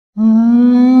Y'all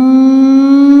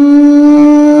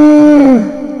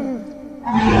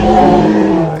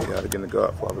getting the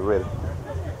Godfather ready.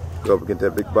 Go up and get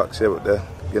that big box Chevy up there.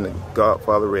 Getting the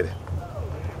Godfather ready.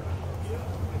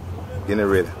 Getting it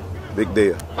ready. Big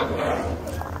deal.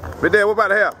 Big deal, what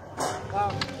about the hell?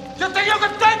 You think you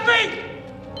can take me?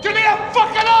 Give me a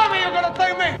fucking army, you're gonna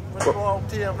take me! Let's go on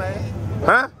TM, man.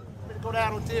 Huh? Let's go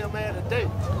down on TM, man, today.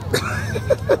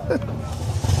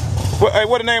 Hey,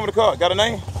 what the name of the car? Got a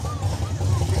name?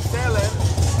 Big Sally.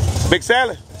 Big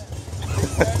Sally?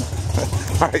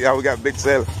 All right, y'all, we got Big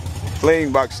Sally.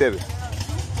 Fling box Chevy.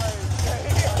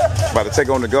 About to take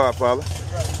on the Godfather.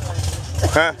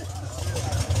 Huh?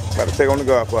 About to take on the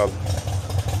Godfather.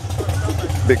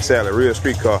 Big Sally, real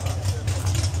street car.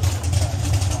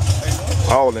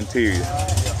 All interior.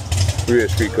 Real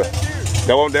street car. That's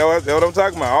what I'm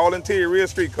talking about. All interior, real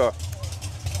street car.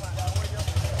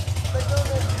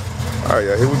 All right,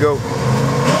 y'all, here we go.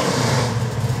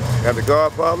 Got the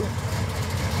Godfather.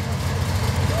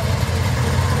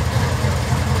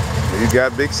 You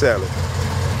got Big Sally.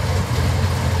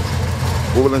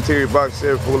 Full interior box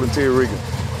Chevy, full interior rigging.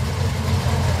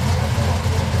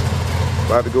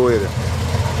 About to go ahead.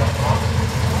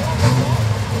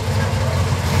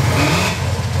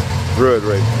 Drug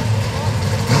race.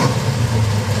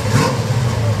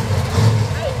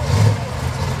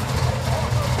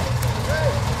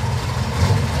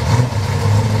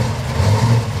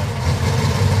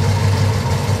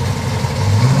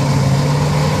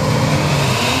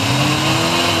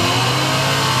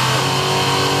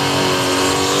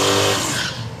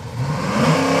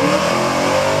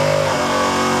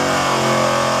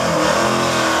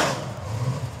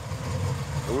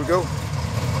 Here we go.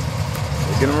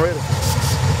 Let's get them ready.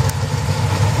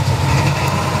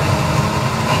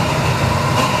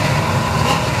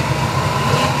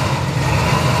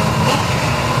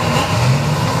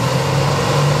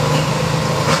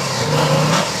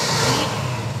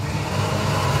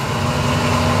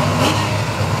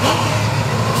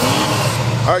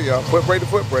 All right, y'all, foot brake to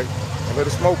foot brake. And let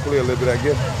the smoke clear a little bit, I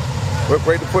guess. Foot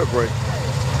brake to foot brake.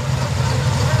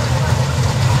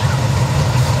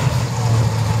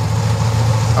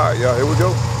 All right, y'all, here we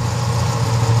go.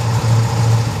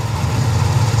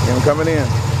 Him coming in.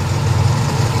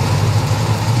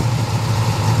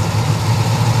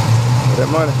 That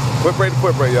money. Foot brake to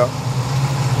foot brake, y'all.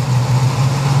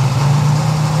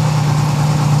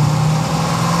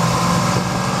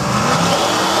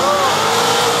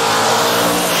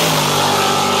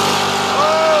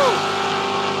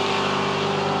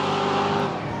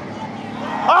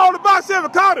 All the box Chevy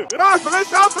caught it. It off,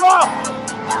 let's out the off.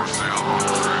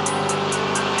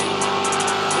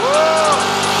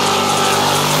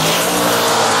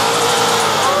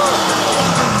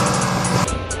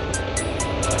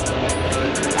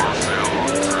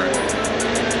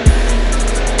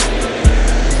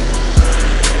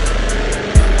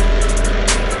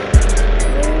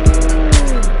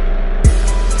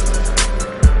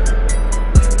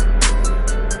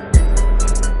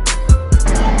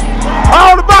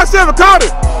 All the box Chevy caught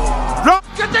it.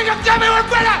 You think you get me with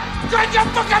better? Get your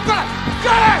fucking better!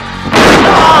 Get it!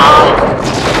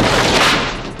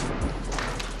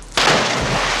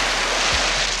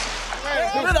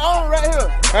 Put it on right here.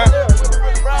 Huh?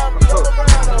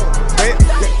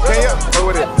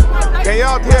 Can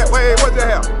y'all tell? Wait, what's that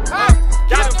hell?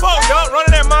 Got them folks, dog,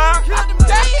 running that mile.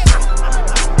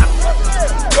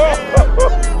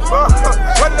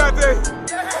 What did I say?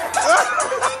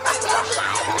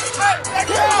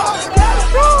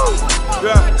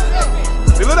 Yeah.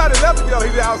 He looked out the left together,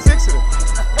 he out 6 of them.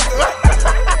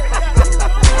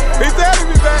 He said he'd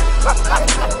be back.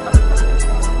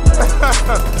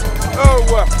 Oh,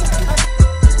 what?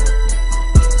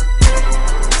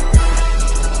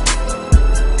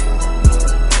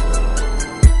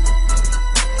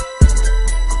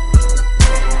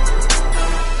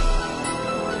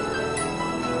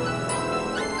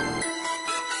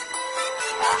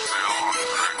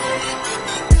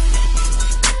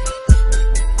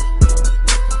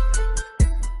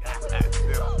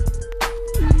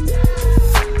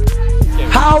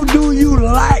 How do you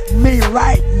like me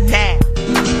right now?